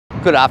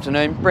Good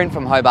afternoon, Brent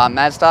from Hobart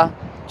Mazda.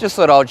 Just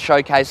thought I'd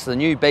showcase the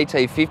new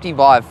BT-50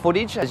 via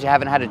footage, as you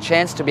haven't had a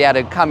chance to be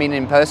able to come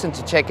in person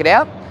to check it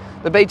out.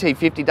 The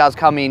BT-50 does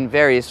come in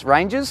various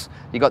ranges.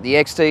 You've got the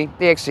XT,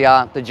 the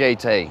XTR, the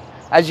GT.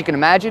 As you can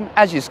imagine,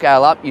 as you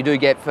scale up, you do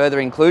get further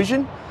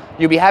inclusion.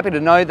 You'll be happy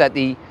to know that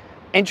the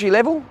entry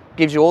level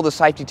gives you all the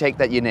safety tech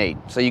that you need.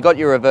 So you've got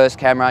your reverse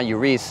camera, your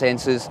rear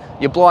sensors,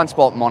 your blind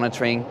spot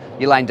monitoring,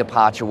 your lane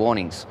departure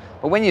warnings.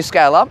 But when you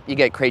scale up, you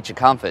get creature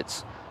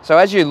comforts. So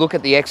as you look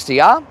at the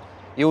XTR,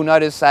 you'll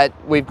notice that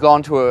we've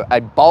gone to a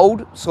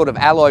bold sort of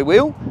alloy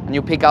wheel, and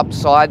you'll pick up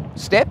side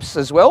steps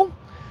as well.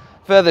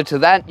 Further to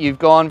that, you've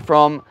gone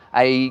from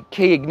a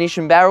key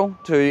ignition barrel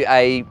to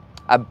a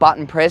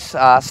button press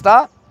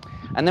start.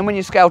 And then when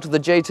you scale to the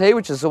GT,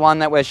 which is the one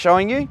that we're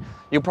showing you,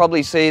 you'll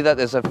probably see that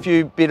there's a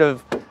few bit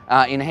of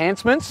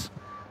enhancements,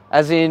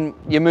 as in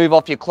you move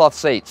off your cloth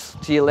seats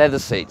to your leather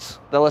seats.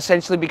 They'll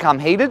essentially become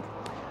heated,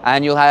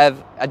 and you'll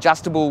have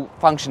adjustable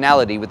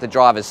functionality with the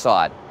driver's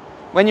side.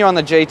 When you're on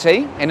the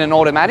GT in an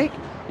automatic,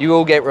 you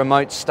will get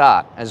remote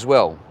start as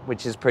well,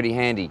 which is pretty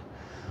handy.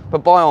 But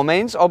by all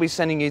means, I'll be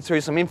sending you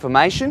through some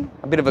information,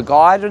 a bit of a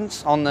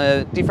guidance on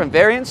the different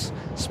variants,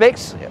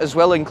 specs as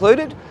well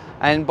included.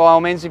 And by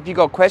all means, if you've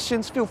got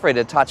questions, feel free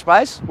to touch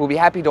base. We'll be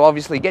happy to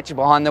obviously get you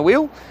behind the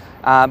wheel.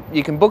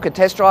 You can book a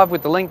test drive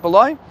with the link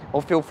below,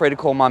 or feel free to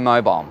call my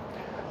mobile.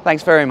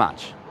 Thanks very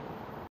much.